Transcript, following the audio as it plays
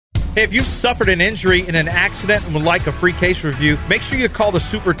Hey, if you've suffered an injury in an accident and would like a free case review, make sure you call the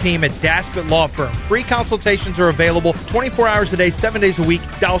super team at Daspit Law Firm. Free consultations are available 24 hours a day, 7 days a week.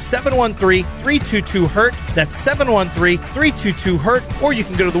 Dial 713-322-HURT. That's 713-322-HURT. Or you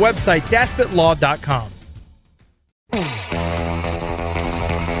can go to the website, DaspitLaw.com.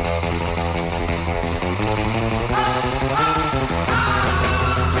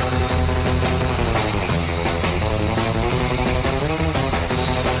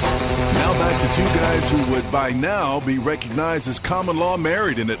 Two guys who would by now be recognized as common law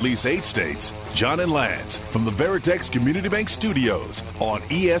married in at least 8 states. John and Lance from the Veritex Community Bank Studios on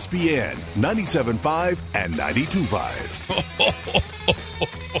ESPN 97.5 and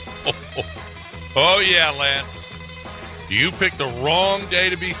 92.5. Oh, yeah, Lance. You picked the wrong day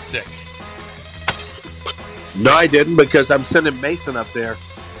to be sick. No, I didn't, because I'm sending Mason up there.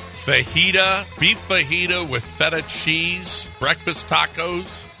 Fajita, beef fajita with feta cheese, breakfast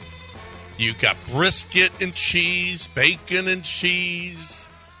tacos. You got brisket and cheese, bacon and cheese,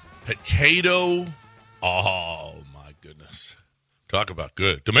 potato. Oh, my goodness. Talk about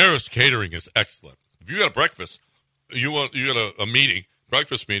good. Damaris Catering is excellent. If you got a breakfast, you got a meeting,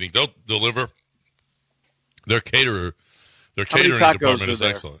 breakfast meeting, they'll deliver. Their catering department is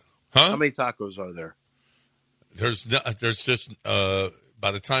excellent. Huh? How many tacos are there? There's just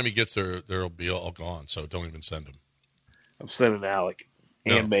by the time he gets there, they'll be all gone, so don't even send him. I'm sending Alec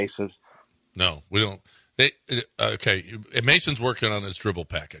and Mason. No, we don't. Okay, Mason's working on his dribble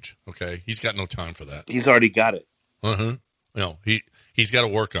package. Okay, he's got no time for that. He's already got it. No, he's got to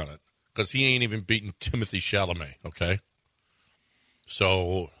work on it because he ain't even beaten Timothy Chalamet. Okay,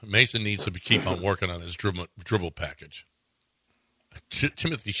 so Mason needs to keep on working on his dribble package.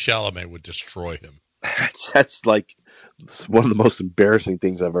 Timothy Chalamet would destroy him. That's like one of the most embarrassing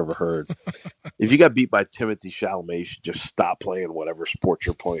things I've ever heard. If you got beat by Timothy Chalamet, you should just stop playing whatever sport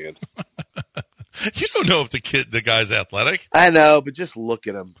you're playing. You don't know if the guy's athletic. I know, but just look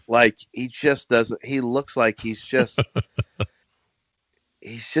at him. Like, he just doesn't. He looks like he's just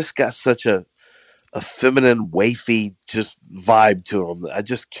got such a feminine, wafy just vibe to him. I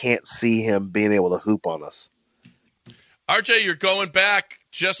just can't see him being able to hoop on us. RJ, you're going back.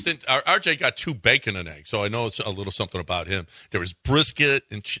 RJ got 2 bacon and egg, so I know it's a little something about him. There was brisket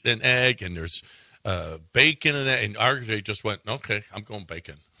and egg, and there's bacon and egg. And RJ just went, okay, I'm going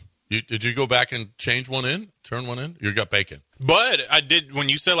bacon. Did you go back and change one in? Turn one in? You got bacon. But I did, when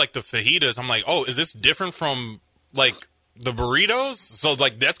you said, like, the fajitas, I'm like, oh, is this different from, like, the burritos? So,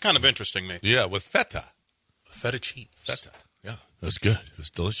 like, that's kind of interesting me. Yeah, with feta. Feta cheese. Feta. Yeah, it was good. It was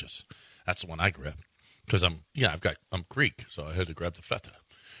delicious. That's the one I grabbed. Because I'm Greek, so I had to grab the feta.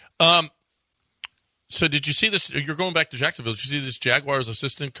 So did you see this? You're going back to Jacksonville. Did you see this Jaguars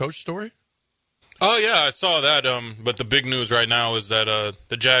assistant coach story? Oh, yeah, I saw that. But the big news right now is that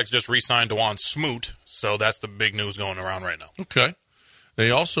the Jags just re-signed Dewan Smoot, so that's the big news going around right now. Okay. They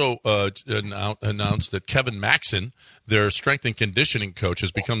also announced that Kevin Maxon, their strength and conditioning coach,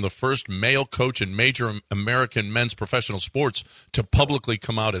 has become the first male coach in major American men's professional sports to publicly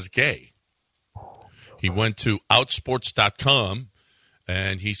come out as gay. He went to outsports.com,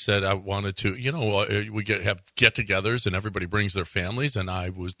 and he said, I wanted to, we have get-togethers, and everybody brings their families, and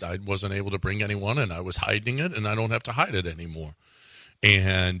I wasn't able to bring anyone, and I was hiding it, and I don't have to hide it anymore.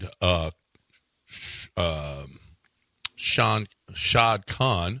 And Shad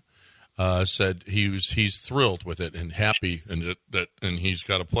Khan said he's thrilled with it and happy, and and he's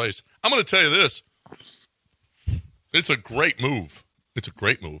got a place. I'm going to tell you this. It's a great move. It's a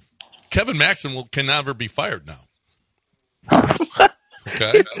great move. Kevin Maxon can never be fired now.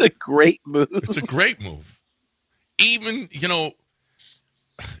 Okay? It's a great move. It's a great move. Even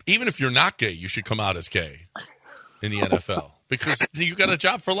if you're not gay, you should come out as gay in the NFL because you got a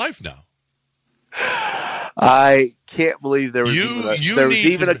job for life now. I can't believe there was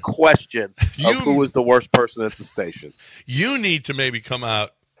even a question of who was the worst person at the station. You need to maybe come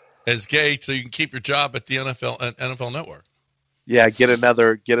out as gay so you can keep your job at the NFL Network. Yeah, get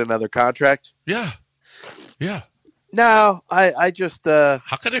another contract. Yeah. No, I just. How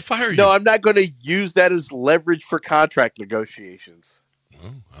can they fire you? No, I'm not going to use that as leverage for contract negotiations.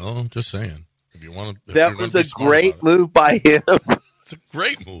 Well, I'm just saying. If you want to, that was a great move by him. It's a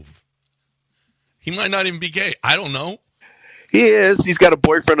great move. He might not even be gay. I don't know. He is. He's got a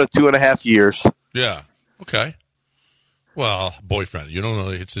boyfriend of 2.5 years. Yeah. Okay. Well, boyfriend. You don't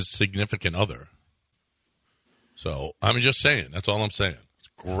know. It's his significant other. So I'm just saying. That's all I'm saying. It's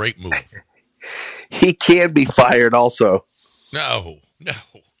a great move. He can be fired also. No,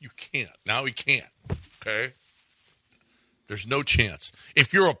 you can't. Now he can't. Okay? There's no chance.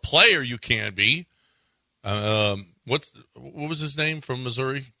 If you're a player, you can be. What was his name from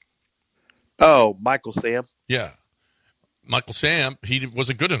Missouri? Oh, Michael Sam. Yeah. Michael Sam, he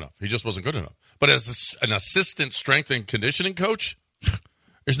wasn't good enough. He just wasn't good enough. But as an assistant strength and conditioning coach,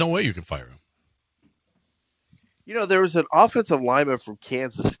 there's no way you can fire him. You know, there was an offensive lineman from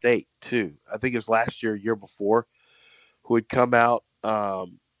Kansas State, too. I think it was last year, year before, who had come out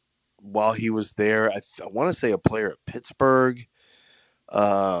while he was there. I want to say a player at Pittsburgh.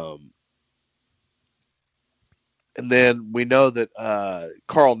 And then we know that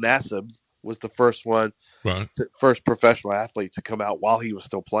Carl Nassib was the first one, Right. first professional athlete to come out while he was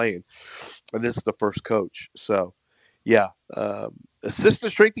still playing. And this is the first coach. So, yeah.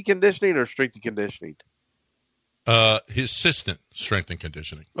 Assistant strength and conditioning or strength and conditioning? His assistant strength and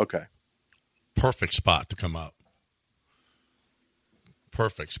conditioning. Okay. Perfect spot to come out.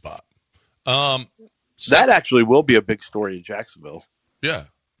 Perfect spot. That actually will be a big story in Jacksonville. Yeah.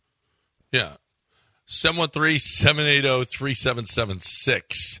 Yeah.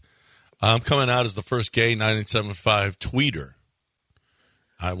 713-780-3776. I'm coming out as the first gay 975 tweeter.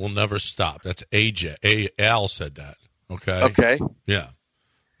 I will never stop. That's AJ. Al said that. Okay. Okay. Yeah.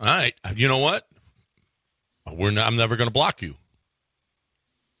 All right. You know what? I'm never going to block you.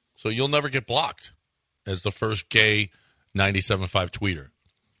 So you'll never get blocked as the first gay 97.5 tweeter.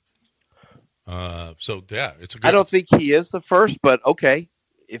 So, yeah, it's a good... I don't think he is the first, but okay.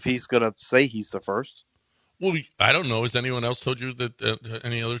 If he's going to say he's the first. Well, I don't know. Has anyone else told you that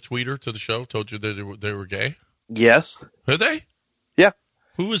any other tweeter to the show told you that they were gay? Yes. Are they? Yeah.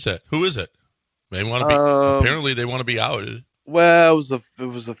 Who is it? They want to be... apparently they want to be outed. Well, it was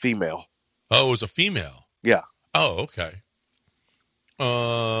a female. Oh, it was a female. Yeah. Oh, okay.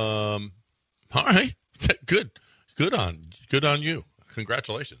 All right. Good on you.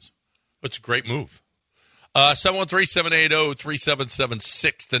 Congratulations. It's a great move.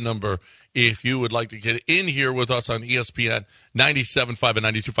 713-780-3776, the number, if you would like to get in here with us on ESPN 97.5 and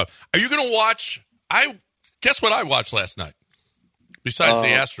 92.5. Are you going to watch? Guess what I watched last night, besides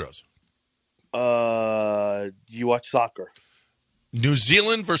the Astros? You watch soccer. New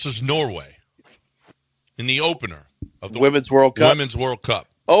Zealand versus Norway in the opener of the Women's World Cup. Women's World Cup.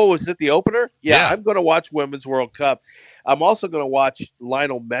 Oh, is it the opener? Yeah. I'm going to watch Women's World Cup. I'm also going to watch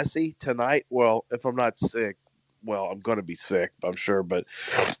Lionel Messi tonight. Well, if I'm not sick, I'm going to be sick, I'm sure. But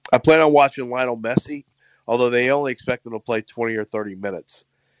I plan on watching Lionel Messi, although they only expect him to play 20 or 30 minutes.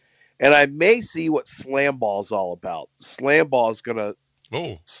 And I may see what slam ball is all about. Slam ball is going to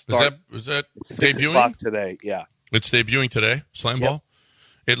start. Is that 6 debuting o'clock today? Yeah. It's debuting today, slam ball?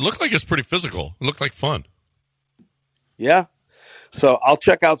 It looked like it's pretty physical. It looked like fun. Yeah. So I'll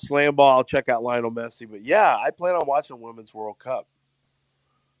check out slam ball. I'll check out Lionel Messi. But, yeah, I plan on watching Women's World Cup.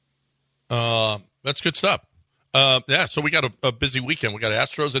 That's good stuff. So we got a busy weekend. We got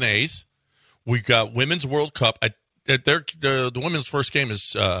Astros and A's. We got Women's World Cup. The women's first game is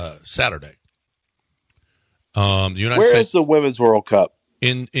Saturday. Where is the Women's World Cup?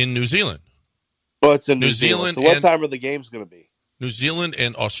 In New Zealand. Oh, it's in New Zealand. So what time are the games going to be? New Zealand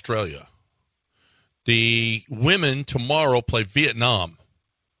and Australia. The women tomorrow play Vietnam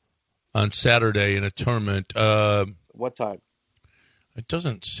on Saturday in a tournament. What time? It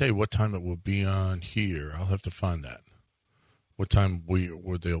doesn't say what time it will be on here. I'll have to find that. What time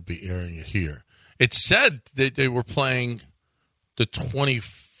they'll be airing it here. It said that they were playing the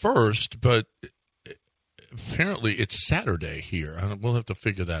 21st, but apparently it's Saturday here. We'll have to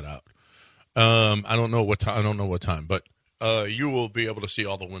figure that out. I don't know what time, but you will be able to see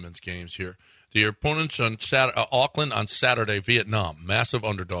all the women's games here. The opponents on Auckland on Saturday, Vietnam, massive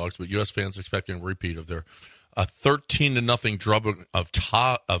underdogs, but U.S. fans expecting a repeat of their 13-0 drubbing of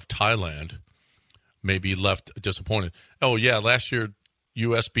Thailand. May be left disappointed. Oh yeah, last year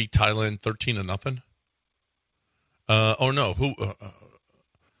U.S. beat Thailand 13-0. No, who?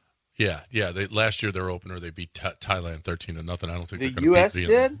 Last year their opener they beat Thailand 13-0. I don't think the U.S.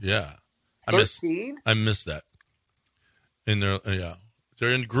 did. Yeah, 13. I missed that. In their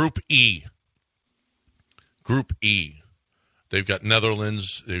they're in Group E. Group E. They've got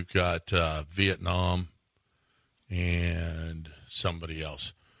Netherlands. They've got Vietnam, and somebody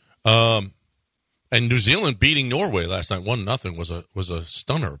else. And New Zealand beating Norway last night 1-0 was a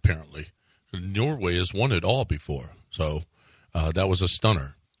stunner. Apparently, Norway has won it all before, so that was a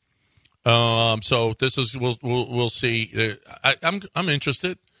stunner. So this is we'll see. I'm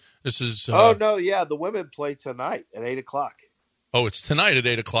interested. This is. The women play tonight at 8:00. Oh, it's tonight at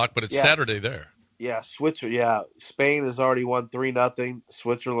 8:00, but it's Saturday there. Yeah, Spain has already won 3-0.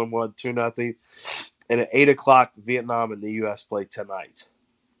 Switzerland won 2-0, and at 8:00, Vietnam and the U.S. play tonight.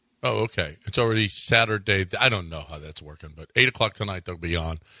 Oh, okay. It's already Saturday. I don't know how that's working, but 8:00 tonight they'll be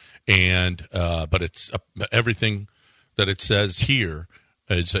on, and but it's everything that it says here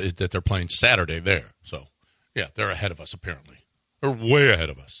that they're playing Saturday there. So, yeah, they're ahead of us, apparently. They're way ahead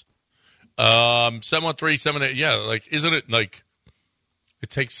of us. 713-78, yeah, like, isn't it like, it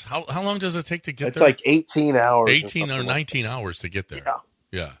takes, how long does it take to get there? It's like 18 hours. 18 or 19 hours to get there. Yeah.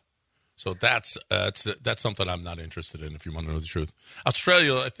 Yeah. So that's something I'm not interested in, if you want to know the truth.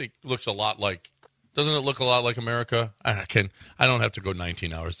 Australia, I think, looks a lot like, doesn't it look a lot like America? I don't have to go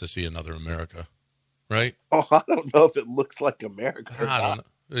 19 hours to see another America, right? Oh, I don't know if it looks like America or I don't not.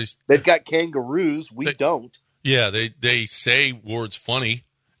 know. They've got kangaroos. We don't. Yeah, they say words funny.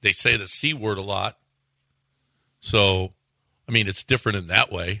 They say the C word a lot. So, I mean, it's different in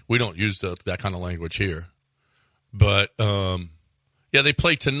that way. We don't use that kind of language here. But, yeah, they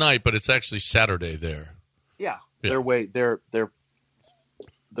play tonight, but it's actually Saturday there. Yeah. They're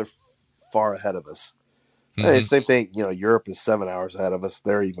far ahead of us. Mm-hmm. And same thing, Europe is 7 hours ahead of us.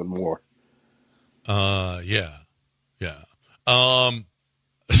 They're even more. Yeah.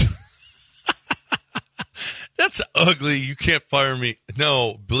 That's ugly. You can't fire me.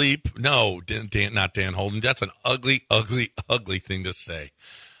 No, bleep. No, not Dan Holden. That's an ugly, ugly, ugly thing to say.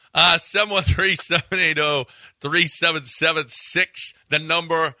 713-780-3776, the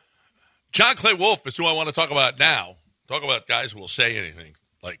number. John Clay Wolf is who I want to talk about now. Talk about guys who will say anything,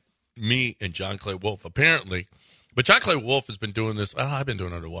 like me and John Clay Wolf, apparently. But John Clay Wolf has been doing this. I've been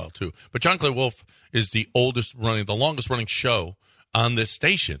doing it a while, too. But John Clay Wolf is the longest running show on this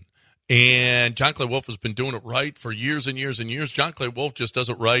station. And John Clay Wolf has been doing it right for years and years and years. John Clay Wolf just does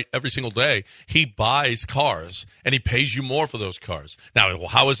it right every single day. He buys cars, and he pays you more for those cars. Now,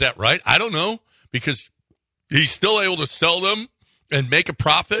 how is that right? I don't know, because he's still able to sell them and make a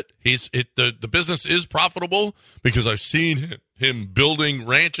profit. The business is profitable, because I've seen him building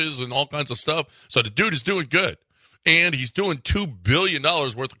ranches and all kinds of stuff. So the dude is doing good. And he's doing $2 billion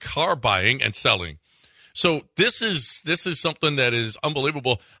worth of car buying and selling. So this is something that is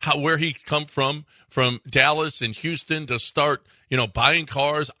unbelievable. Where he come from Dallas and Houston to start, buying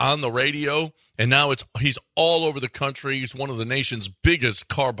cars on the radio, and now he's all over the country. He's one of the nation's biggest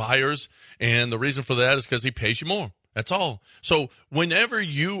car buyers, and the reason for that is because he pays you more. That's all. So whenever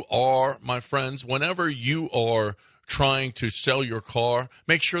you are, my friends, trying to sell your car,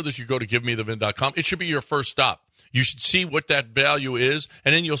 make sure that you go to GiveMeTheVin.com. It should be your first stop. You should see what that value is,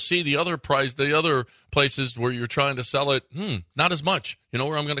 and then you'll see the other places where you're trying to sell it. Not as much. You know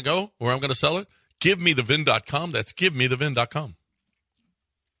where I'm going to go? Where I'm going to sell it? GiveMeTheVin.com. That's GiveMeTheVin.com.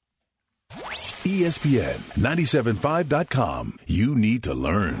 ESPN 975.com. You need to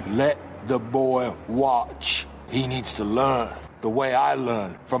learn. Let the boy watch. He needs to learn the way I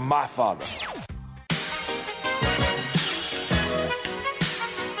learned from my father.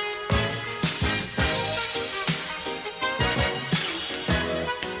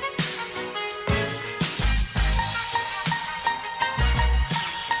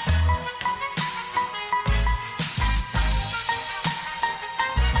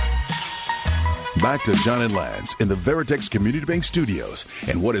 Back to John and Lance in the Veritex Community Bank Studios,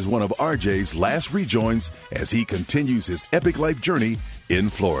 and what is one of RJ's last rejoins as he continues his epic life journey in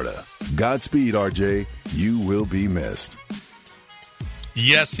Florida. Godspeed, RJ. You will be missed.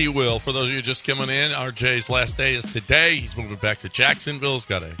 Yes, he will. For those of you just coming in, RJ's last day is today. He's moving back to Jacksonville. He's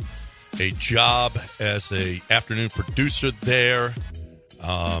got a job as a afternoon producer there.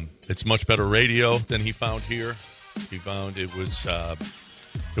 It's much better radio than he found here. He found it was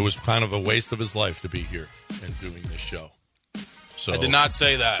kind of a waste of his life to be here and doing this show. So I did not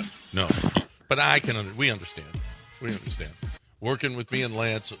say that. No, but we understand. We understand. Working with me and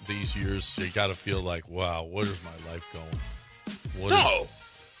Lance these years, you got to feel like, wow, what is my life going?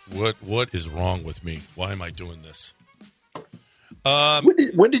 What is wrong with me? Why am I doing this?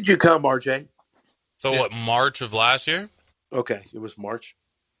 When did you come, RJ? So what, March of last year? Okay, it was March.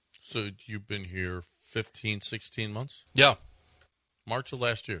 So you've been here 15, 16 months? Yeah. March of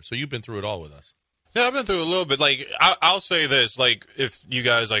last year. So you've been through it all with us. Yeah, I've been through a little bit. Like, I'll say this, like, if you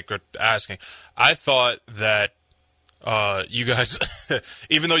guys, are asking, I thought that you guys,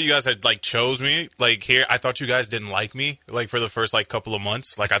 even though you guys had, chose me, here, I thought you guys didn't like me, for the first, couple of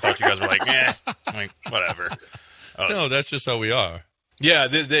months. I thought you guys were whatever. No, that's just how we are. Yeah,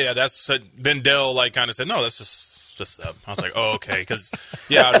 then Dell, kind of said, no, that's just them. I was like, oh, okay. Because,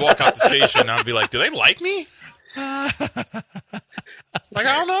 I'd walk out the station, and I'd be like, do they like me? I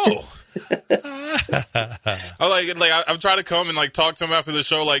don't know. I'm trying to come and talk to him after the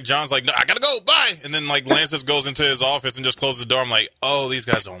show. John's like, no, I gotta go, bye. And then Lance just goes into his office and just closes the door. I'm like, oh, these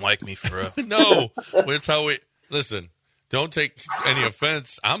guys don't like me for real. No, it's how we listen. Don't take any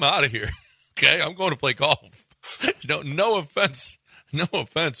offense. I'm out of here. Okay, I'm going to play golf. No offense No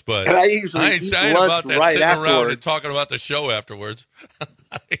offense, but And I usually ain't eat saying lunch about that right sitting around afterwards. and talking about the show afterwards.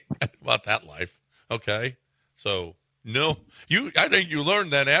 I ain't about that life. Okay? So, no. I think you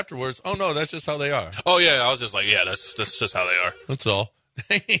learned that afterwards. Oh, no, that's just how they are. Oh yeah, I was just like, yeah, that's just how they are. That's all.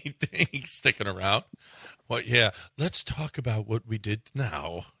 They ain't sticking around. Well, yeah, let's talk about what we did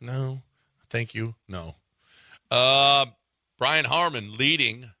now. No, thank you. No. Brian Harmon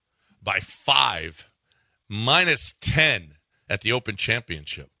leading by 5, -10 at the Open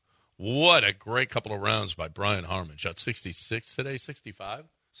Championship. What a great couple of rounds by Brian Harmon. Shot 66 today, 65?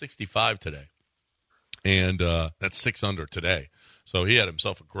 65 today. And that's 6 under today. So he had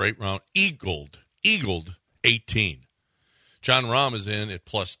himself a great round. Eagled 18. John Rahm is in at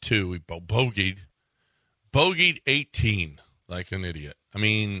 +2. He bogeyed 18 like an idiot. I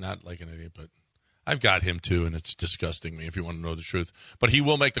mean, not like an idiot, but I've got him too, and it's disgusting me if you want to know the truth. But he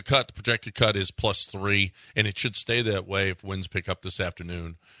will make the cut. The projected cut is +3, and it should stay that way if winds pick up this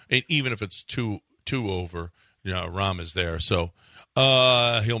afternoon. And even if it's two over, Rahm is there. So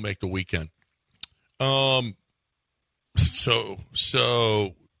he'll make the weekend. So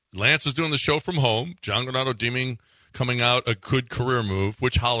Lance is doing the show from home. John Granato deeming coming out a good career move.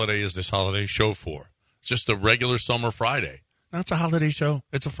 Which holiday is this holiday show for? It's just a regular summer Friday. No, it's a holiday show.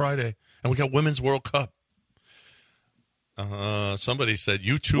 It's a Friday. And we got Women's World Cup. Somebody said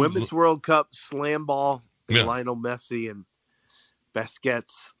you two. Women's World Cup, Slam Ball, and Yeah. Lionel Messi and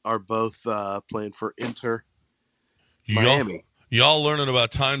Busquets are both playing for Inter Miami. Y'all learning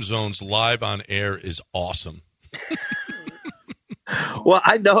about time zones live on air is awesome. Well,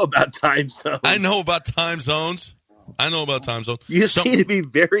 I know about time zones. I know about time zones. You seem to be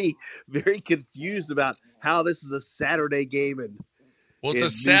very, very confused about how this is a Saturday game. Well, it's in a New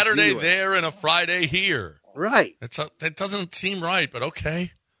Saturday Zealand. there and a Friday here. Right. That doesn't seem right, but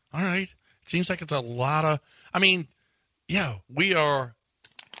okay. All right. It seems like it's a lot of. I mean, yeah, we are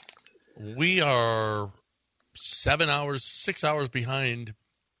 6 hours behind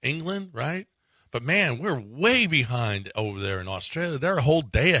England, right? But man, we're way behind over there in Australia. They're a whole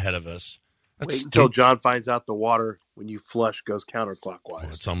day ahead of us. That's Wait until John finds out the water when you flush goes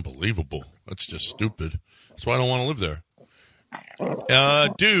counterclockwise. It's unbelievable. That's just stupid. That's why I don't want to live there.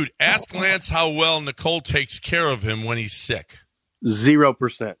 Dude, ask Lance how well Nicole takes care of him when he's sick.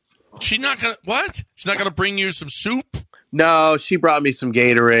 0%. She's not gonna what? She's not gonna bring you some soup? No, she brought me some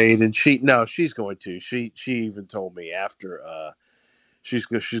Gatorade, and she's going to. She even told me after she's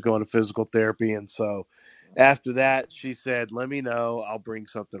going to physical therapy, and so after that she said, "Let me know. I'll bring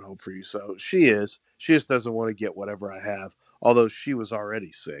something home for you." So she just doesn't want to get whatever I have, although she was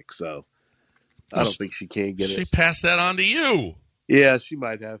already sick, so I don't think she can get She it. passed that on to you. Yeah, she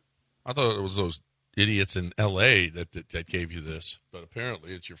might have. I thought it was those idiots in L.A. that gave you this, but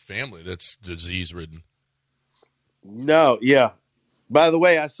apparently it's your family that's disease ridden. No, yeah. By the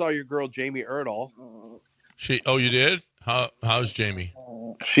way, I saw your girl Jamie Erdahl. Oh, you did? How's Jamie?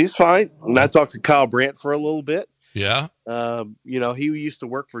 She's fine. And I talked to Kyle Brandt for a little bit. Yeah. He used to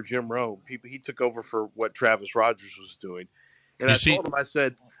work for Jim Rome. He took over for what Travis Rogers was doing. And I told him, I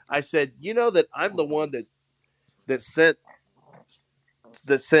said, that I'm the one that sent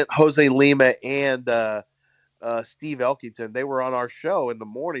Jose Lima and Steve Elkington. They were on our show in the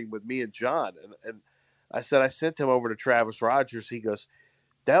morning with me and John. And I said, I sent him over to Travis Rogers. He goes,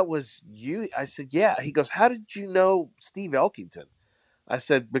 "That was you?" I said, "Yeah." He goes, "How did you know Steve Elkington?" I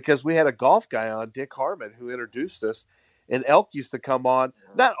said, "Because we had a golf guy on, Dick Harmon, who introduced us. And Elk used to come on,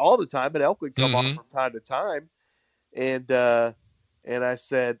 not all the time, but Elk would come on from time to time." And I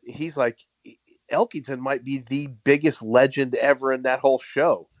said, he's like, "Elkington might be the biggest legend ever in that whole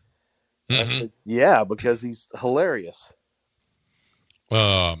show." I said, "Yeah, because he's hilarious."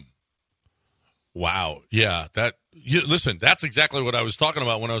 Wow. Yeah. Listen, that's exactly what I was talking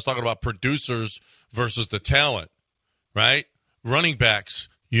about when I was talking about producers versus the talent, right? Running backs,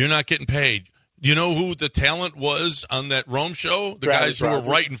 you're not getting paid. You know who the talent was on that Rome show? The Travis guys who Rogers. were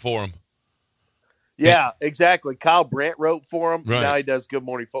writing for him. Yeah, exactly. Kyle Brandt wrote for him. Right. Now he does Good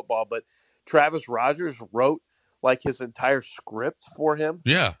Morning Football. But Travis Rogers wrote like his entire script for him.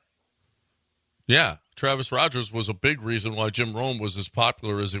 Yeah. Yeah. Travis Rogers was a big reason why Jim Rome was as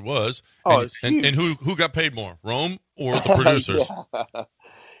popular as he was. It's huge. And who got paid more, Rome or the producers? Yeah.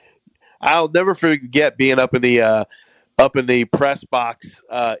 I'll never forget being up in the press box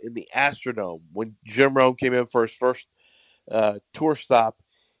in the Astrodome when Jim Rome came in for his first tour stop.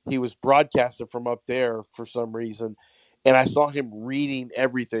 He was broadcasting from up there for some reason, and I saw him reading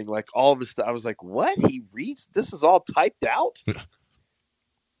everything, like all of his stuff. I was like, "What? He reads? This is all typed out?"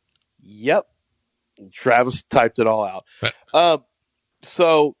 Yep. Travis typed it all out.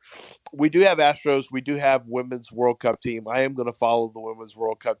 So we do have Astros. We do have Women's World Cup team. I am going to follow the Women's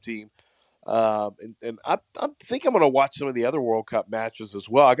World Cup team. And I think I'm going to watch some of the other World Cup matches as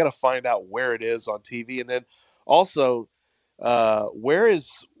well. I got to find out where it is on TV. And then also, where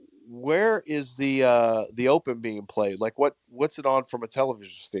is the Open being played? Like what's it on from a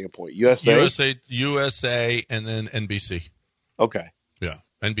television standpoint? USA, and then NBC. Okay. Yeah,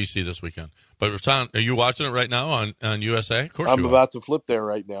 NBC this weekend. But Rashawn, are you watching it right now on USA? Of course I'm you are. about to flip there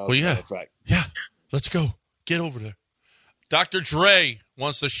right now. Well, yeah. Of fact. Yeah. Let's go. Get over there. Dr. Dre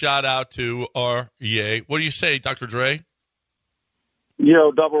wants a shout out to RJ. What do you say, Dr. Dre?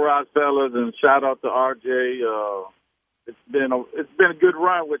 Yo, double rise fellas, and shout out to RJ. It's been a good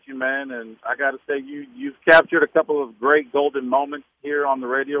run with you, man, and I got to say you've captured a couple of great golden moments here on the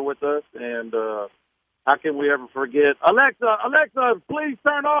radio with us, and how can we ever forget Alexa, please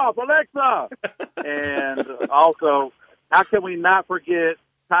turn off, Alexa, and also how can we not forget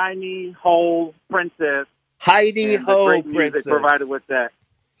Tiny Hole Princess, Heidi and the Ho great Princess music provided with that.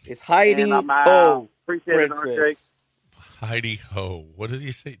 It's Heidi And Ho appreciate Princess. it, RJ. Heidi Ho. What did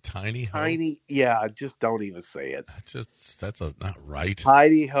he say? Tiny Ho? Tiny, yeah, just don't even say it. That's not right.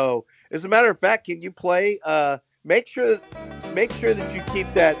 Heidi Ho. As a matter of fact, can you play? Make sure that you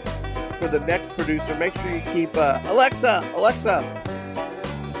keep that for the next producer. Make sure you keep Alexa.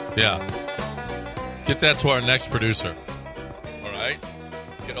 Yeah. Get that to our next producer. All right?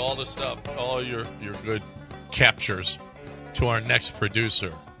 Get all the stuff, all your good captures to our next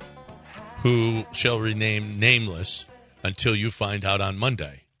producer, who shall remain nameless until you find out on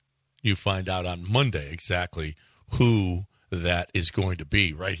Monday. You find out on Monday exactly who that is going to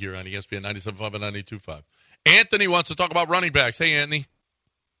be right here on ESPN 97.5 and 92.5. Anthony wants to talk about running backs. Hey, Anthony.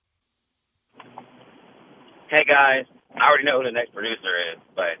 Hey, guys. I already know who the next producer is,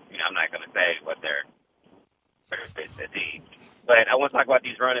 but I'm not going to say what their But I want to talk about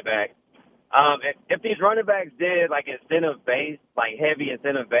these running backs. If these running backs did like incentive-based, like heavy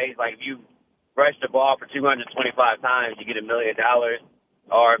incentive-based, like if you rush the ball for 225 times, you get $1 million.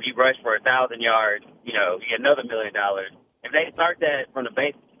 Or if you rush for 1,000 yards, you get another $1 million. If they start that from the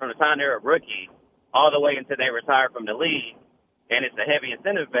time they're a rookie all the way until they retire from the league, and it's a heavy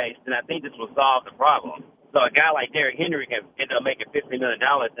incentive base, then I think this will solve the problem. So a guy like Derrick Henry can end up making $50 million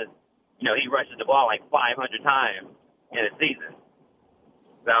since, he rushes the ball like 500 times in a season.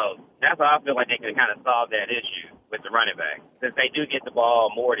 So that's how I feel like they can kind of solve that issue with the running back, since they do get the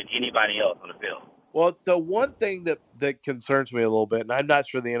ball more than anybody else on the field. Well, the one thing that concerns me a little bit, and I'm not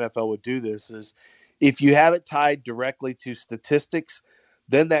sure the NFL would do this, is if you have it tied directly to statistics,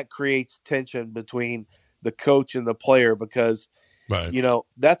 then that creates tension between the coach and the player because, right.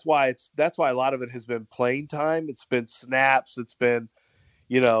 That's why a lot of it has been playing time. It's been snaps. It's been,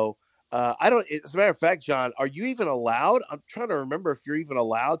 as a matter of fact, John, are you even allowed? I'm trying to remember if you're even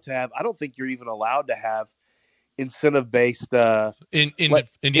allowed to have. I don't think you're even allowed to have incentive-based. In the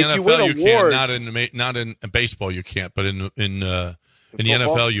NFL, you can. Not in baseball, you can't. But in the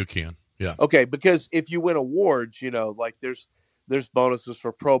NFL, you can. Yeah. Okay, because if you win awards, like there's bonuses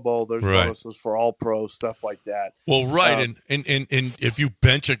for Pro Bowl, there's bonuses for All Pro, stuff like that. Well, right, and if you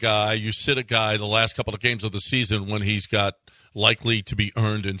bench a guy, you sit a guy the last couple of games of the season when he's got likely to be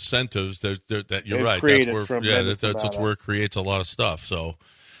earned incentives. That you're right. That's where it creates a lot of stuff. So,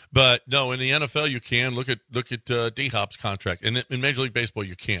 but no, in the NFL you can look at D-Hop's contract, and in Major League Baseball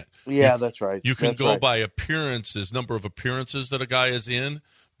you can't. Yeah, that's right. You can go by appearances, number of appearances that a guy is in,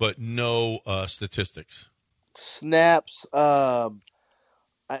 but no statistics. Snaps.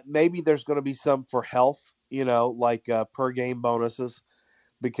 Maybe there's going to be some for health, like per game bonuses,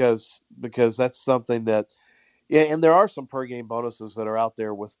 because that's something that, and there are some per game bonuses that are out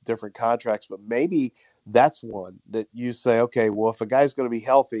there with different contracts, but maybe that's one that you say, okay, well, if a guy's going to be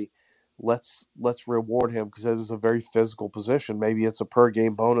healthy, let's reward him because it is a very physical position. Maybe it's a per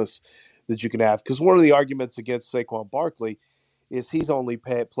game bonus that you can have. Because one of the arguments against Saquon Barkley is he's only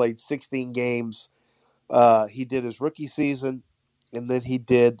played 16 games. He did his rookie season, and then he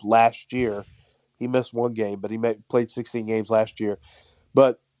did last year. He missed one game, but he played 16 games last year.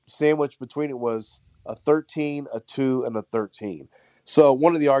 But sandwiched between it was a 13, a 2, and a 13. So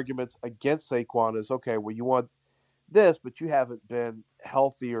one of the arguments against Saquon is, okay, well, you want this, but you haven't been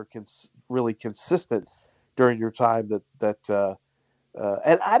healthy or really consistent during your time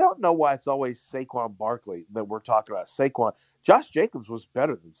and I don't know why it's always Saquon Barkley that we're talking about. Saquon. Josh Jacobs was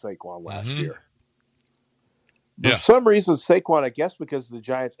better than Saquon last year. For some reason, Saquon, I guess because of the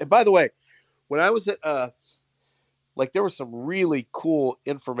Giants. And by the way, when I was at there was some really cool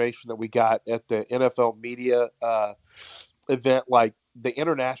information that we got at the NFL media event. Like the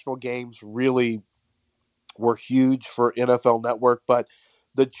international games really were huge for NFL Network, but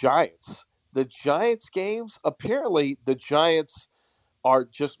the Giants. The Giants games, apparently the Giants are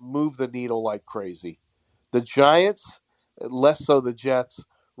just move the needle like crazy. The Giants, less so the Jets,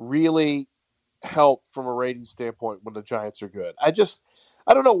 really help from a rating standpoint when the Giants are good. I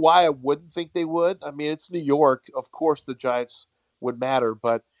don't know why I wouldn't think they would. I mean, it's New York. Of course the Giants would matter,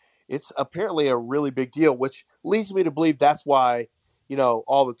 but it's apparently a really big deal, which leads me to believe that's why,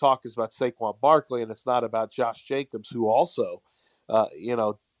 all the talk is about Saquon Barkley and it's not about Josh Jacobs, who also,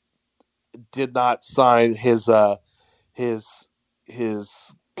 did not sign his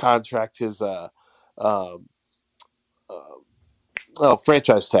contract,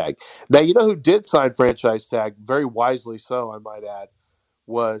 franchise tag. Now, you know who did sign franchise tag, very wisely so, I might add,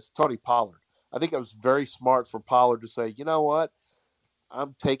 was Tony Pollard. I think it was very smart for Pollard to say, you know what,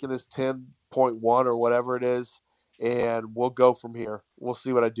 I'm taking this 10.1 or whatever it is, and we'll go from here. We'll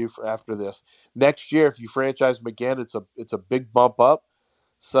see what I do for after this. Next year, if you franchise him again, it's a big bump up.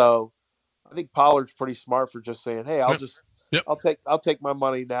 So I think Pollard's pretty smart for just saying, hey, I'll take my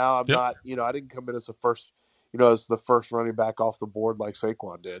money now. I'm not, I didn't come in as as the first running back off the board like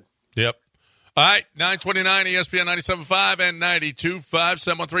Saquon did. Yep. All right, 929 ESPN 97.5 and 92.5,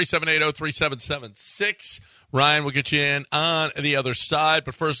 713-780-3776. Ryan will get you in on the other side,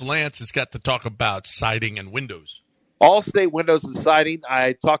 but first Lance has got to talk about siding and windows. All-State Windows and Siding.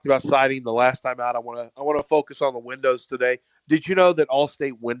 I talked about siding the last time out. I want to focus on the windows today. Did you know that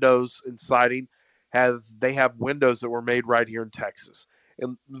All-State Windows and Siding have windows that were made right here in Texas?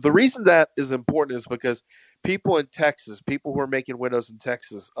 And the reason that is important is because people in Texas, people who are making windows in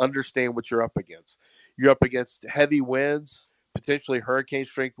Texas, understand what you're up against. You're up against heavy winds, potentially hurricane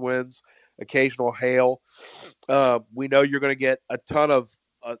strength winds, occasional hail. We know you're going to get a ton of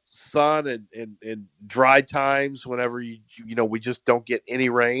sun and dry times whenever we just don't get any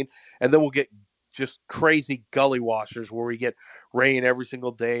rain, and then we'll get just crazy gully washers where we get rain every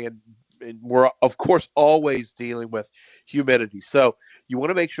single day, and we're of course always dealing with humidity. So you want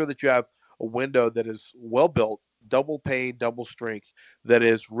to make sure that you have a window that is well built, double pane, double strength, that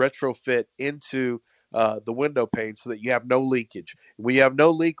is retrofit into the window pane so that you have no leakage. When you have no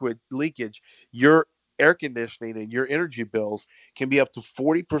leakage, your air conditioning and your energy bills can be up to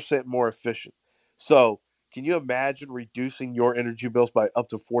 40% more efficient. So can you imagine reducing your energy bills by up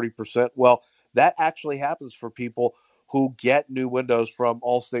to 40%? Well, that actually happens for people who get new windows from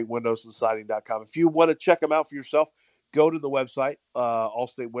allstatewindowsandsiding.com. If you want to check them out for yourself, go to the website,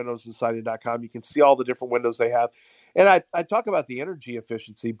 allstatewindowsandsiding.com. You can see all the different windows they have. And I talk about the energy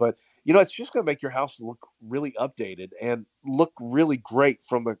efficiency, but it's just going to make your house look really updated and look really great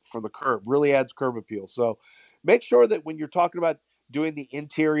from the curb. Really adds curb appeal. So make sure that when you're talking about doing the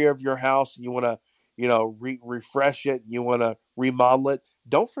interior of your house and you want to, refresh it, you want to remodel it,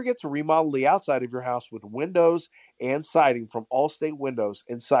 don't forget to remodel the outside of your house with windows and siding from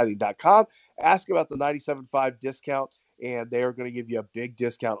allstatewindowsandsiding.com. Ask about the 97.5 discount, and they are going to give you a big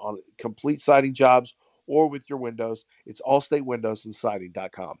discount on complete siding jobs or with your windows. It's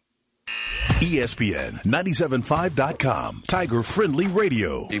allstatewindowsandsiding.com. ESPN 97.5.com, Tiger Friendly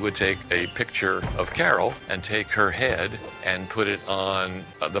Radio. He would take a picture of Carol and take her head and put it on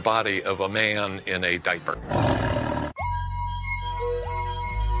the body of a man in a diaper.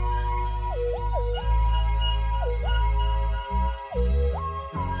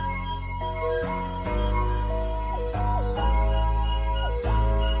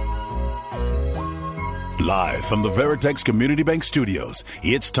 Live from the Veritex Community Bank Studios,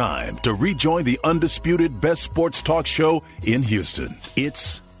 it's time to rejoin the undisputed best sports talk show in Houston.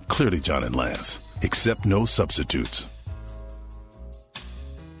 It's Clearly John and Lance, except no substitutes.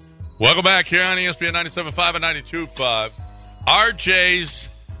 Welcome back here on ESPN 97.5 and 92.5. RJ's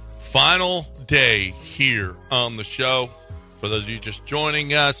final day here on the show. For those of you just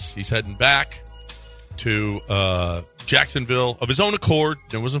joining us, he's heading back to Jacksonville of his own accord.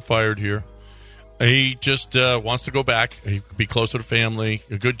 He wasn't fired here. He just wants to go back, be closer to family,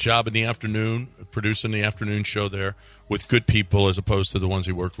 a good job in the afternoon, producing the afternoon show there with good people as opposed to the ones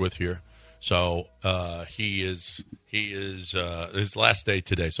he worked with here. So he is his last day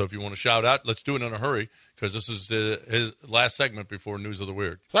today. So if you want to shout out, let's do it in a hurry because this is his last segment before News of the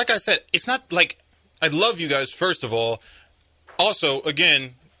Weird. Like I said, it's not like I love you guys, first of all. Also,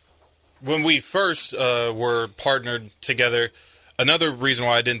 again, when we first were partnered together, another reason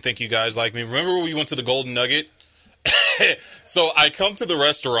why I didn't think you guys liked me. Remember when we went to the Golden Nugget? So I come to the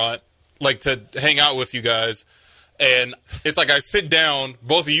restaurant, to hang out with you guys, and it's like I sit down,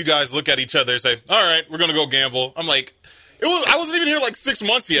 both of you guys look at each other and say, all right, we're going to go gamble. I'm like, I wasn't even here 6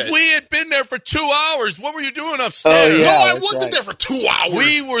 months yet. We had been there for 2 hours. What were you doing upstairs? Oh, yeah, no, I wasn't there for 2 hours.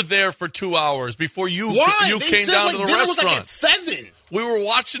 We were there for 2 hours before you Why? you they came said, down to the dinner restaurant. was at 7. We were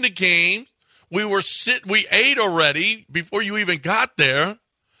watching the game. We ate already before you even got there.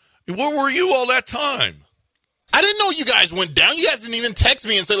 Where were you all that time? I didn't know you guys went down. You guys didn't even text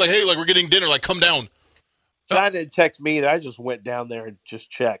me and say, like, hey, like, we're getting dinner. Like, come down. John didn't text me either. I just went down there and just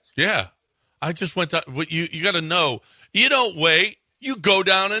checked. Yeah. I just went down. You got to know, you don't wait. You go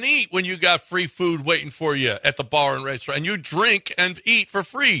down and eat when you got free food waiting for you at the bar and restaurant. And you drink and eat for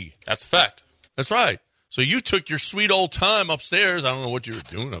free. That's a fact. That's right. So you took your sweet old time upstairs. I don't know what you were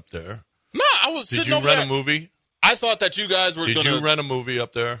doing up there. No, I was Did sitting you over rent there. a movie? I thought that you guys were going to... Did you rent a movie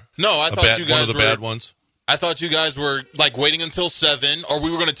up there? No, I thought you guys one of the bad ones? I thought you guys were, like, waiting until 7, or we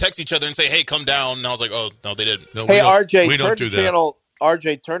were going to text each other and say, hey, come down. And I was like, oh, no, they didn't. No, hey, RJ, we don't do that.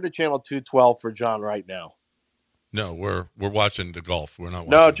 Turn to channel 212 for John right now. No, we're watching the golf. We're not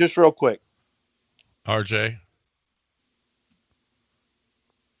watching. No, just real quick. RJ?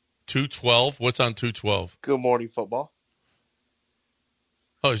 212? What's on 212? Good Morning Football.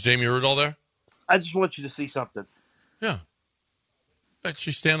 Oh, is Jamie Erdahl there? I just want you to see something. Yeah.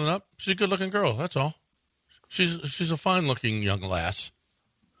 She's standing up. She's a good-looking girl. That's all. She's a fine-looking young lass.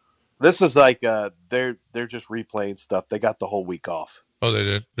 This is like they're just replaying stuff. They got the whole week off. Oh, they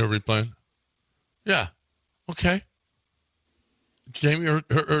did? They're replaying? Yeah. Okay. Jamie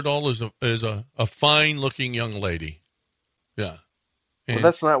Erdahl is a fine-looking young lady. Yeah. Well,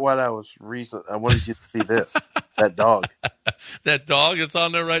 that's not what I was I wanted you to see this. That dog. That dog that's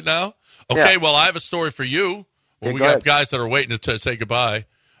on there right now? Okay, well, I have a story for you. Well, we got guys that are waiting to say goodbye.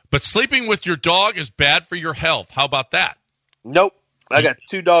 But sleeping with your dog is bad for your health. How about that? Nope. I got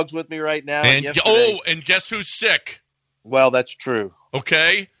 2 dogs with me right now. And guess who's sick? Well, that's true.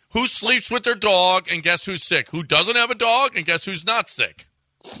 Okay. Who sleeps with their dog, and guess who's sick? Who doesn't have a dog, and guess who's not sick?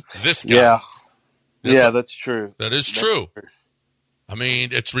 This guy. Yeah. That's true. That is true. I mean,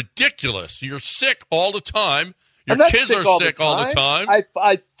 it's ridiculous. You're sick all the time. Your kids are sick all the time.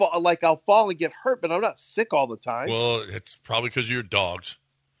 I'll fall and get hurt, but I'm not sick all the time. Well, it's probably because of your dogs.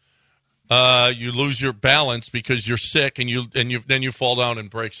 You lose your balance because you're sick, and then you fall down and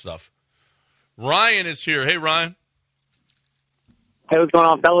break stuff. Ryan is here. Hey, Ryan. Hey, what's going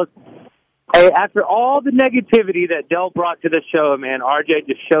on, fellas? Hey, after all the negativity that Dell brought to the show, man, RJ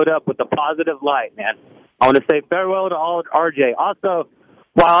just showed up with a positive light, man. I want to say farewell to all RJ. Also,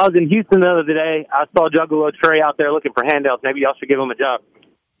 while I was in Houston the other day, I saw Juggalo Trey out there looking for handouts. Maybe y'all should give him a job.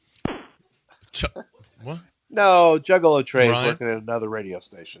 What? No, Juggalo Trey is working at another radio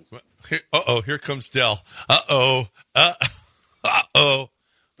station. Here comes Dell. Uh-oh.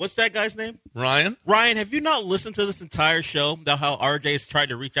 What's that guy's name? Ryan. Ryan, have you not listened to this entire show about how RJ has tried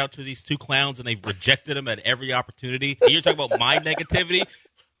to reach out to these 2 clowns and they've rejected him at every opportunity? And you're talking about my negativity?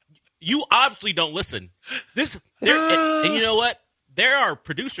 You obviously don't listen. And you know what? There are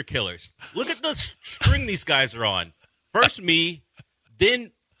producer killers. Look at the string these guys are on. First me,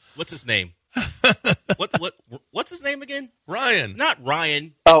 then what's his name? What's his name again? Ryan. Not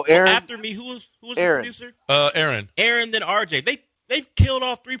Ryan. Oh, Aaron. After me, who was the producer? Aaron. Aaron, then RJ. They've killed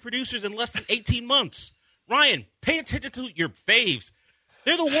all 3 producers in less than 18 months. Ryan, pay attention to your faves.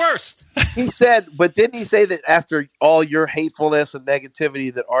 They're the worst. He said, but didn't he say that after all your hatefulness and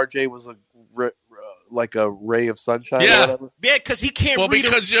negativity that RJ was like a ray of sunshine or whatever? Yeah, because he can't read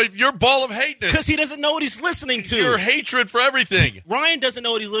because your ball of hate. Because he doesn't know what he's listening to. Your hatred for everything. Ryan doesn't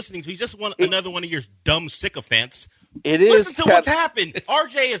know what he's listening to. He's just another one of your dumb sycophants. Listen to what's happened.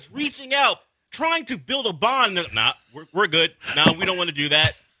 RJ is reaching out, trying to build a bond. Nah, we're good. No, we don't want to do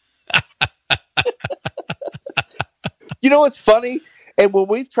that. You know what's funny? And when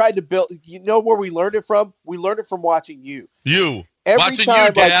we've tried to build, you know where we learned it from? We learned it from watching you. Every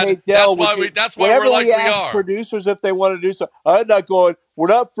time, Dad. Like, hey, Del, that's why we're like we are. Producers, if they want to do so, I'm not going. We're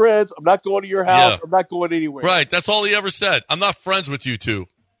not friends. I'm not going to your house. I'm not going anywhere. Right. That's all he ever said. I'm not friends with you 2.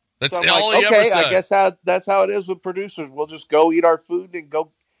 That's so all he ever said. I guess that's how it is with producers. We'll just go eat our food and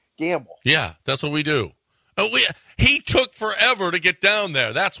go gamble. Yeah, that's what we do. He took forever to get down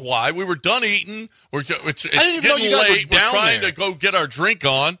there. That's why we were done eating. It's getting late. We're trying to go get our drink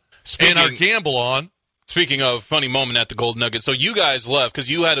on and our gamble on. Speaking of funny moment at the Gold Nugget, so you guys left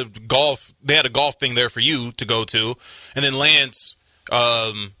because you had they had a golf thing there for you to go to, and then Lance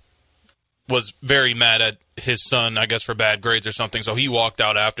was very mad at his son, I guess, for bad grades or something, so he walked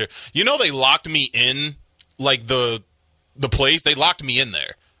out after. You know, they locked me in, like the place. They locked me in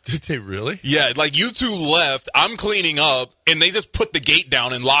there. Did they really? Yeah, like you 2 left. I'm cleaning up, and they just put the gate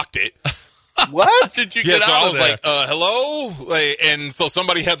down and locked it. What? Did you get out of there? I was like, hello? And so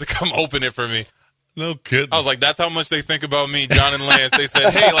somebody had to come open it for me. No kidding. I was like, that's how much they think about me, John and Lance. They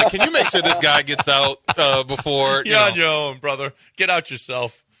said, hey, like, can you make sure this guy gets out before, You're on your own, brother. Get out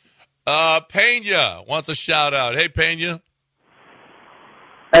yourself. Pena wants a shout-out. Hey, Pena.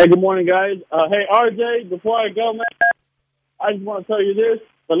 Hey, good morning, guys. Hey, RJ, before I go, man, I just want to tell you this.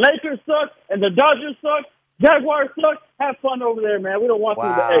 The Lakers suck, and the Dodgers suck. Jaguars suck. Have fun over there, man. We don't want you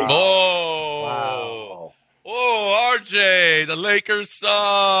to hate. Oh, RJ, the Lakers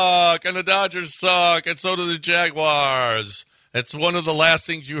suck, and the Dodgers suck, and so do the Jaguars. It's one of the last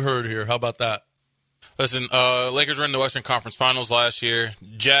things you heard here. How about that? Listen, Lakers were in the Western Conference Finals last year.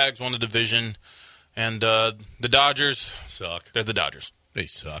 Jags won the division, and the Dodgers suck. They're the Dodgers. They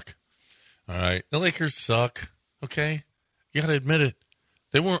suck. All right, the Lakers suck. Okay, you got to admit it.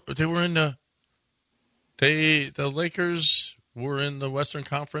 They were in the Lakers were in the Western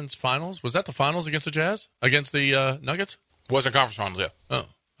Conference Finals. Was that the finals against the Jazz? Against the Nuggets? Western Conference Finals, yeah. Oh,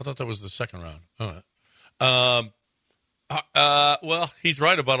 I thought that was the second round. All right. Well, he's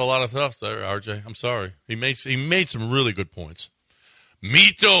right about a lot of stuff there, RJ. I'm sorry. He made some really good points.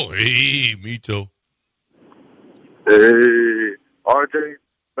 Mito. Hey, Mito. Hey, RJ,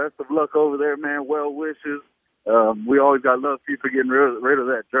 best of luck over there, man. Well wishes. We always got love for you for getting rid of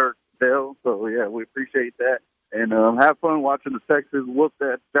that jerk, Dale. So, yeah, we appreciate that. And have fun watching the Texans whoop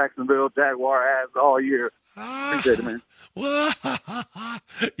that Jacksonville Jaguar ass all year. Appreciate it, man.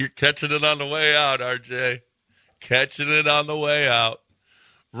 You're catching it on the way out, RJ. Catching it on the way out.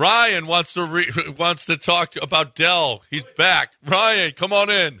 Ryan wants to talk about Dell. He's back. Ryan, come on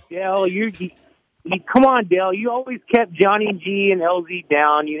in. Dell, come on, Dell. You always kept Johnny G and LZ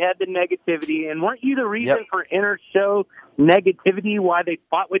down. You had the negativity, and weren't you the reason for inter-show negativity, why they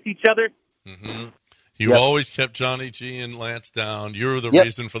fought with each other? Mm-hmm. You always kept Johnny G and Lance down. You're the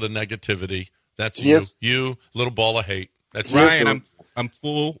reason for the negativity. That's you. You, little ball of hate. That's Ryan, I'm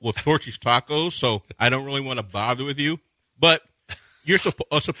full with Torchy's tacos, so I don't really want to bother with you. But you're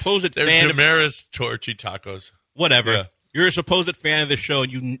a supposed They're fan Damaris Torchy tacos. Whatever. Yeah. You're a supposed fan of the show,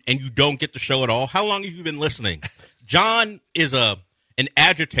 and you don't get the show at all. How long have you been listening? John is an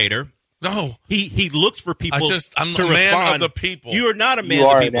agitator. No, he looks for people I'm to a man respond. of the people. You are not a man of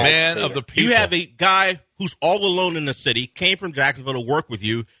the people. Man of the people. You have a guy who's all alone in the city, came from Jacksonville to work with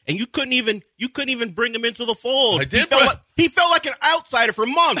you, and you couldn't even bring him into the fold. I did. He felt like an outsider for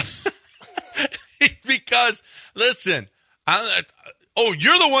months. Because listen,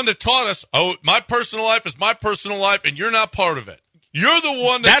 you're the one that taught us. Oh, my personal life is my personal life, and you're not part of it. You're the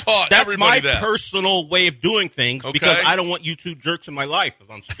one that taught everybody that. That's my personal way of doing things because I don't want you two jerks in my life as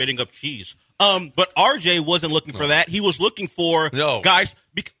I'm spitting up cheese. But RJ wasn't looking for that. He was looking for guys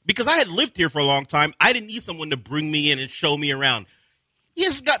because I had lived here for a long time. I didn't need someone to bring me in and show me around.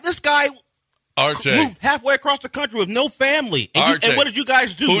 This guy RJ moved halfway across the country with no family. And what did you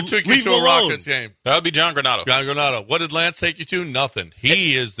guys do? Who took you to a Rockets game? That would be John Granato. John Granato. What did Lance take you to? Nothing.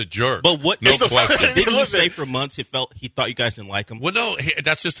 He is the jerk. But what? No question. Didn't he say for months he thought you guys didn't like him? Well, no,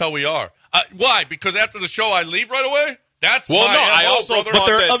 that's just how we are. Why? Because after the show, I leave right away. That's I also. But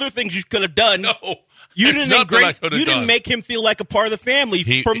there are other things you could have done. No. You didn't make him feel like a part of the family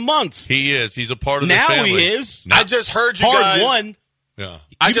for months. He is. He's a part of the family. family. Now he is. I just heard you guys. One. Yeah.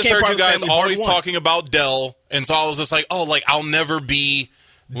 I just heard you guys always talking about Dell, and so I was just like, I'll never be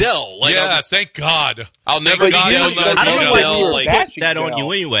Dell. Thank God. I'll never be Dell. I don't know why you put that on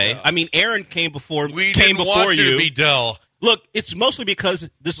you anyway. Yeah. I mean, Aaron came before you. Want you to be Dell. Look, it's mostly because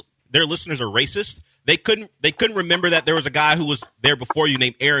their listeners are racist. They couldn't remember that there was a guy who was there before you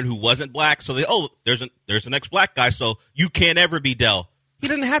named Aaron who wasn't black. So there's the next black guy. So you can't ever be Dell. He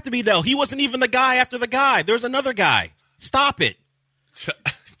didn't have to be Dell. He wasn't even the guy after the guy. There's another guy. Stop it.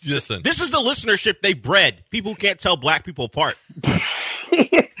 Listen. This is the listenership they bred. People who can't tell black people apart.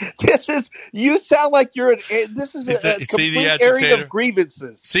 You sound like you're this is a complete airing of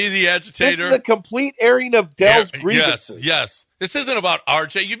grievances. See the agitator? This is a complete airing of Dell's grievances. Yes. This isn't about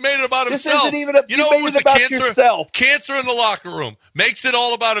RJ. You made it about himself. This isn't even you made it about yourself. Cancer in the locker room. Makes it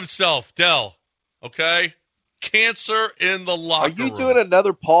all about himself, Dell. Okay? Cancer in the locker room. Are you doing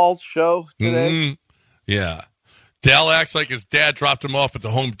another Paul's show today? Mm-hmm. Yeah. Dell acts like his dad dropped him off at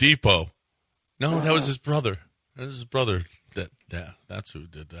the Home Depot. No, that was his brother. That was his brother. That's who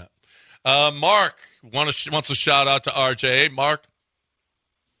did that. Mark wants a shout out to RJ. Hey, Mark.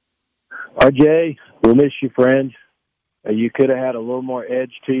 RJ, we'll miss you, friend. You could have had a little more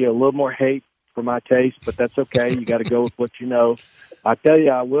edge to you, a little more hate for my taste, but that's okay. You got to go with what you know. I tell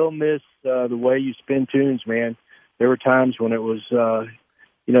you, I will miss the way you spin tunes, man. There were times when it was,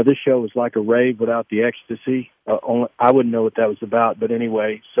 this show was like a rave without the ecstasy. I wouldn't know what that was about, but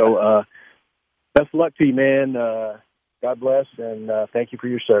anyway. So best of luck to you, man. God bless, and thank you for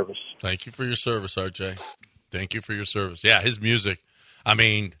your service. Thank you for your service, RJ. Thank you for your service. Yeah, his music, I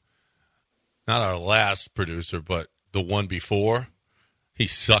mean, not our last producer, but the one before, he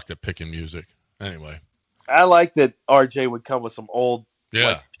sucked at picking music. Anyway. I like that RJ would come with some old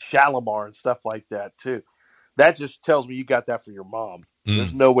Yeah. Shalimar and stuff like that too. That just tells me you got that from your mom.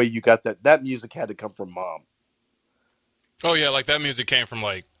 There's no way you got that. That music had to come from mom. Oh yeah, like that music came from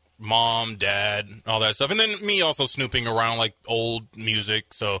like mom, dad, all that stuff, and then me also snooping around like old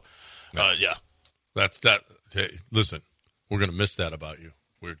music. So, yeah, that's that. Hey, listen, we're gonna miss that about you.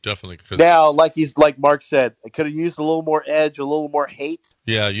 We're definitely now, like Mark said, I could have used a little more edge, a little more hate.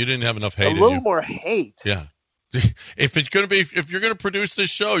 Yeah, you didn't have enough hate. A little more hate. Yeah. If you're gonna produce this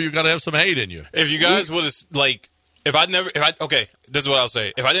show, you got to have some hate in you. If you guys would have okay, this is what I'll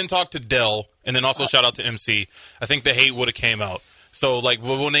say. If I didn't talk to Dell, and then also shout out to MC, I think the hate would have came out. So like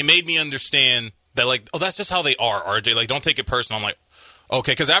when they made me understand that, like, oh, that's just how they are, RJ. Like, don't take it personal. I'm like,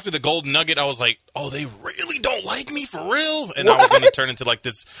 okay, because after the Golden Nugget, I was like, oh, they really don't like me for real, and I was going to turn into like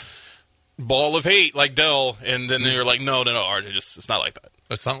this ball of hate, like Dell, and then they were like, no, RJ, it's not like that.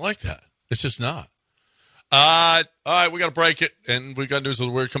 It's not like that. It's just not. All right, we got to break it, and we got News of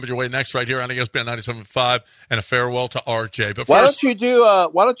the Weird coming your way next right here on ESPN 97.5, and a farewell to RJ. But why don't you do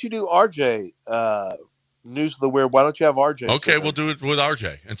RJ News of the Weird? Why don't you have RJ? Okay, we'll do it with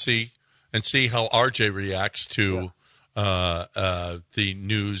RJ and see how RJ reacts to the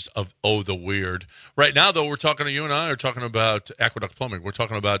news of the weird. Right now, though, we're talking to you and I are talking about Aqueduct Plumbing. We're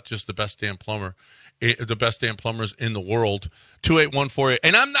talking about just the best damn plumber. The best damn plumbers in the world. 28148.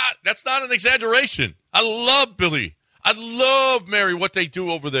 And that's not an exaggeration. I love Billy. I love Mary, what they do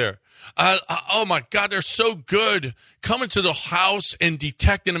over there. Oh my God, they're so good. Coming to the house and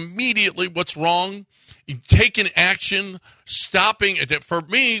detecting immediately what's wrong, taking action, stopping. For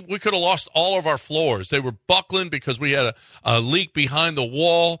me, we could have lost all of our floors. They were buckling because we had a leak behind the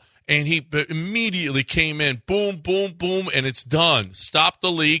wall. And he immediately came in, boom, boom, boom, and it's done. Stop the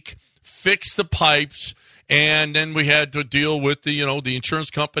leak. Fix the pipes, and then we had to deal with the insurance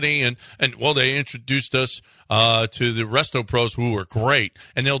company, and they introduced us to the Resto Pros, who were great,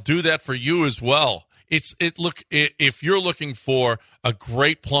 and they'll do that for you as well. If you're looking for a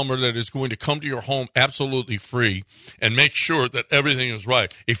great plumber that is going to come to your home absolutely free and make sure that everything is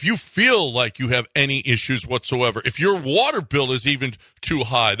right. If you feel like you have any issues whatsoever, if your water bill is even too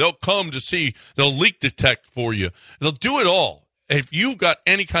high, they'll come to see. They'll leak detect for you. They'll do it all. If you've got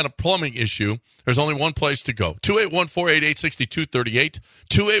any kind of plumbing issue, there's only one place to go. 281-488-6238,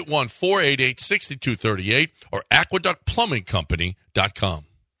 281-488-6238, or aqueductplumbingcompany.com.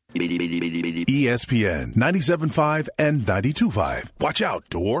 ESPN 97.5 and 92.5. Watch out,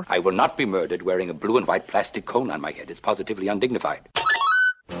 door. I will not be murdered wearing a blue and white plastic cone on my head. It's positively undignified.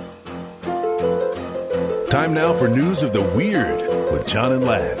 Time now for News of the Weird with John and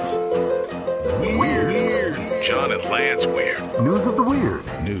Lance. Weird. John and Lance Weird. News of the Weird.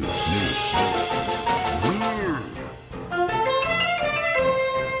 News. Weird.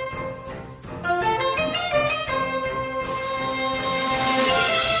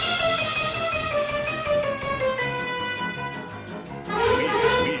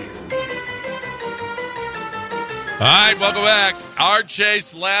 All right, welcome back.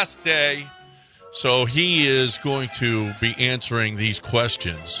 RJ's last day, so he is going to be answering these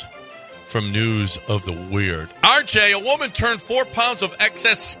questions from News of the Weird. RJ, a woman turned 4 pounds of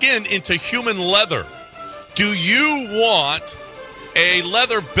excess skin into human leather. Do you want a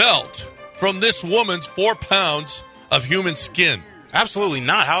leather belt from this woman's 4 pounds of human skin? Absolutely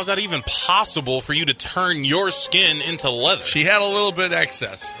not. How is that even possible for you to turn your skin into leather? She had a little bit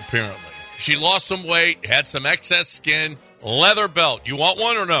excess, apparently. She lost some weight, had some excess skin, leather belt. You want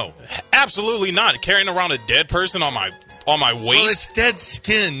one or no? Absolutely not. Carrying around a dead person on my waist. Well, it's dead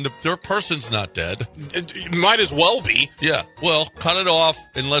skin. Their person's not dead. It might as well be. Yeah. Well, cut it off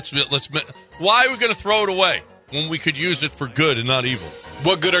and let's. Why are we going to throw it away when we could use it for good and not evil?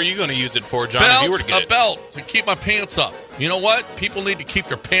 What good are you going to use it for, John? Belt, if you were to get a belt to keep my pants up. You know what? People need to keep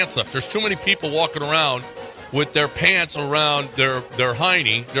their pants up. There's too many people walking around with their pants around their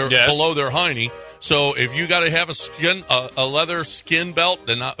hiney, below their hiney. So if you got to have a leather skin belt,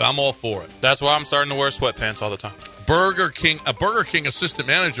 then I'm all for it. That's why I'm starting to wear sweatpants all the time. A Burger King assistant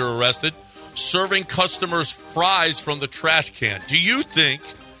manager arrested serving customers fries from the trash can. Do you think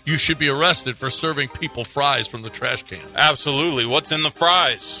you should be arrested for serving people fries from the trash can? Absolutely. What's in the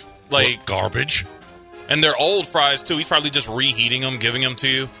fries? Like garbage. And they're old fries, too. He's probably just reheating them, giving them to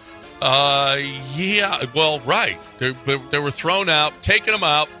you. Yeah. Well, right. They were thrown out, taking them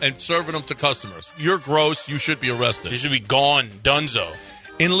out, and serving them to customers. You're gross. You should be arrested. You should be gone. Dunzo.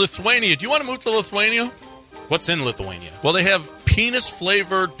 In Lithuania. Do you want to move to Lithuania? What's in Lithuania? Well, they have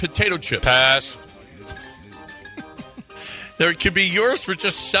penis-flavored potato chips. Pass. There could be yours for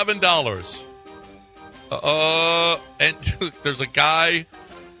just $7. And there's a guy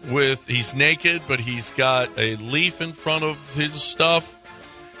he's naked, but he's got a leaf in front of his stuff.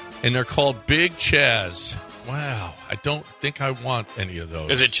 and they're called Big Chaz. Wow, I don't think I want any of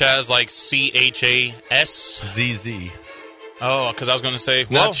those. Is it Chaz like CHAS? ZZ. Oh, because I was going to say,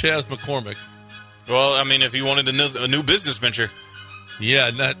 Not Chaz McCormick. Well, I mean, if you wanted a new business venture.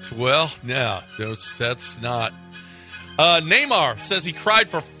 Yeah, that's not. Neymar says he cried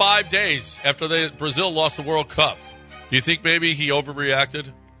for 5 days after Brazil lost the World Cup. Do you think maybe he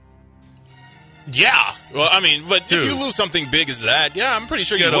overreacted? Yeah. Well, I mean, but Dude, if you lose something big as that, yeah, I'm pretty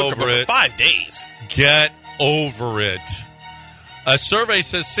sure you would over it. For 5 days. Get over it. A survey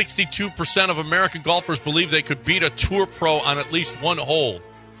says 62% of American golfers believe they could beat a tour pro on at least one hole.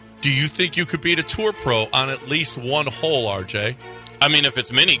 Do you think you could beat a tour pro on at least one hole, RJ? I mean, if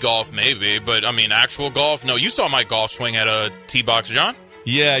it's mini golf, maybe. But, I mean, actual golf, no. You saw my golf swing at a tee box, John?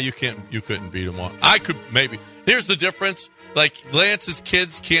 Yeah, you couldn't beat him on. I could maybe. Here's the difference. Like, Lance's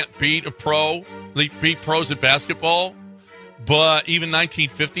kids can't beat a pro. They beat pros at basketball. But even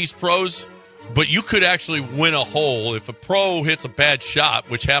 1950s pros. But you could actually win a hole. If a pro hits a bad shot,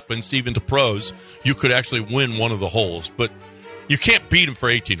 which happens even to pros, you could actually win one of the holes. But you can't beat him for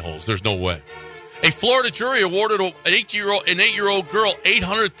 18 holes. There's no way. A Florida jury awarded an 8-year-old girl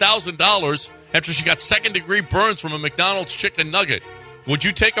 $800,000 after she got second-degree burns from a McDonald's chicken nugget. Would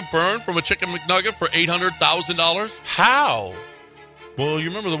you take a burn from a chicken McNugget for $800,000? How? Well, you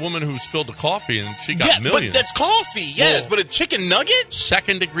remember the woman who spilled the coffee and she got millions. But that's coffee, yes. But a chicken nugget?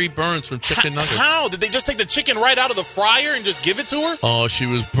 Second-degree burns from chicken nuggets. How? Did they just take the chicken right out of the fryer and just give it to her? Oh, she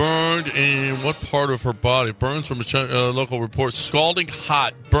was burned in what part of her body? Burns from a local report. Scalding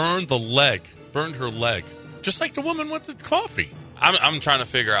hot. Burned the leg. Burned her leg. Just like the woman with the coffee. I'm trying to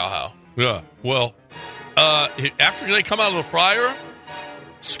figure out how. Yeah. Well, after they come out of the fryer...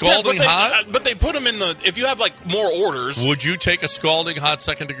 Scalding hot? But they put them in the... If you have, like, more orders... Would you take a scalding hot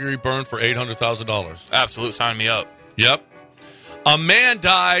second-degree burn for $800,000? Absolutely. Sign me up. Yep. A man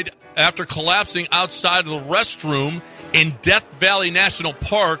died after collapsing outside of the restroom in Death Valley National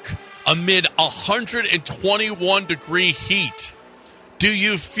Park amid 121-degree heat. Do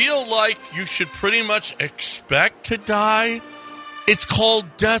you feel like you should pretty much expect to die? It's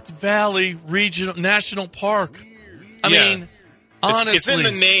called Death Valley National Park. I mean... Honestly, it's in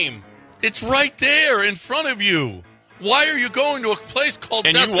the name. It's right there in front of you. Why are you going to a place called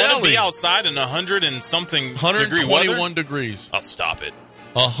Death Valley? And you want to be outside in 100 and something 121 degrees. I'll stop it.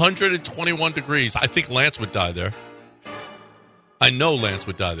 121 degrees. I think Lance would die there. I know Lance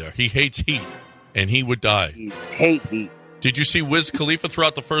would die there. He hates heat, and he would die. He hates heat. Did you see Wiz Khalifa throw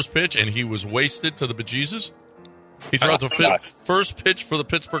out the first pitch, and he was wasted to the bejesus? He threw out the first pitch for the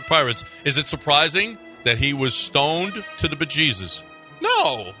Pittsburgh Pirates. Is it surprising that he was stoned to the bejesus?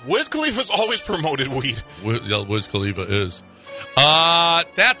 No. Wiz Khalifa's always promoted weed. Wiz Khalifa is.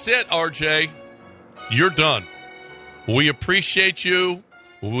 That's it, RJ. You're done. We appreciate you.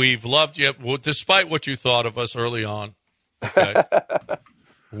 We've loved you, despite what you thought of us early on. Okay?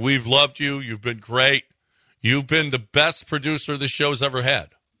 We've loved you. You've been great. You've been the best producer the show's ever had.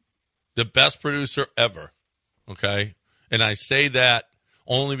 The best producer ever. Okay? And I say that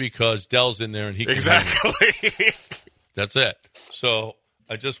only because Dell's in there and he can exactly. That's it. So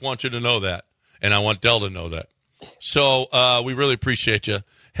I just want you to know that, and I want Dell to know that. So we really appreciate you.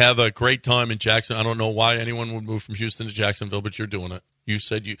 Have a great time in Jackson. I don't know why anyone would move from Houston to Jacksonville, but you're doing it. You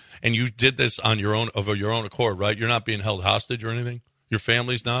said you did this on your own accord, right? You're not being held hostage or anything. Your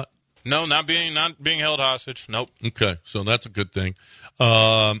family's not. No, not being held hostage. Nope. Okay, so that's a good thing.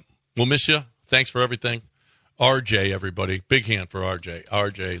 We'll miss you. Thanks for everything. RJ, everybody. Big hand for RJ.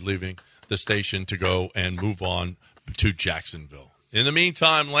 RJ leaving the station to go and move on to Jacksonville. In the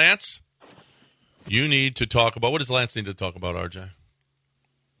meantime, Lance, you need to talk about... What does Lance need to talk about, RJ?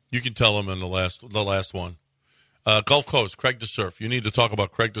 You can tell him in the last one. Gulf Coast, Craig DeSurf. You need to talk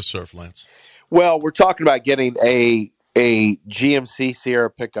about Craig DeSurf, Lance. Well, we're talking about getting a GMC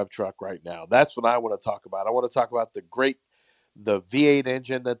Sierra pickup truck right now. That's what I want to talk about. I want to talk about the V8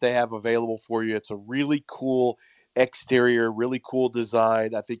 engine that they have available for you. It's a really cool exterior, really cool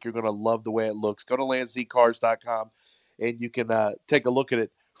design. I think you're going to love the way it looks. Go to landzcars.com and you can take a look at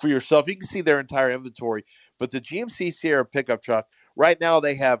it for yourself. You can see their entire inventory. But the GMC Sierra pickup truck, right now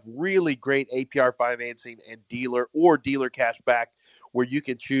they have really great APR financing and dealer cash back where you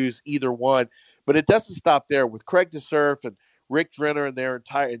can choose either one. But it doesn't stop there. With Craig DeSurf and Rick Drenner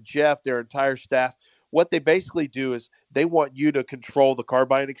and Jeff, their entire staff, what they basically do is they want you to control the car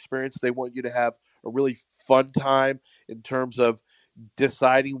buying experience. They want you to have a really fun time in terms of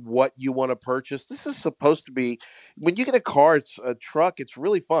deciding what you want to purchase. This is supposed to be, when you get a car, it's a truck, it's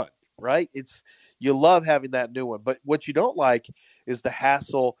really fun, right? You love having that new one. But what you don't like is the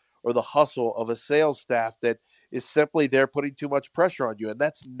hassle or the hustle of a sales staff that is simply they're putting too much pressure on you, and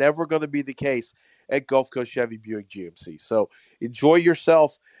that's never going to be the case at Gulf Coast Chevy Buick GMC. So enjoy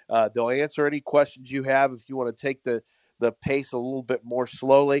yourself. They'll answer any questions you have if you want to take the pace a little bit more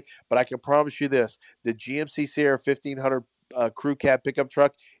slowly. But I can promise you this, the GMC Sierra 1500 crew cab pickup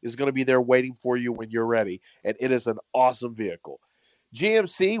truck is going to be there waiting for you when you're ready, and it is an awesome vehicle.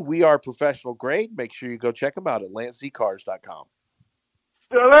 GMC, we are professional grade. Make sure you go check them out at LanceZCars.com.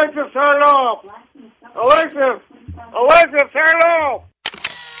 Alexis, turn off. Alexis, turn off.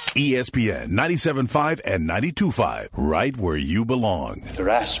 ESPN 97.5 and 92.5, right where you belong. The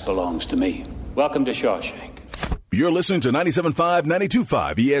rest belongs to me. Welcome to Shawshank. You're listening to 97.5,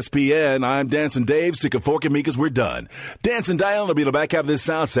 92.5 ESPN. I'm Dancing Dave. Stick a fork in me because we're done. Dancing Diane will be in the back half of this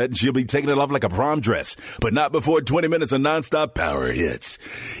sound set, and she'll be taking it off like a prom dress, but not before 20 minutes of nonstop power hits.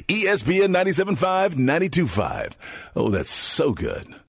 ESPN 97.5, 92.5. Oh, that's so good.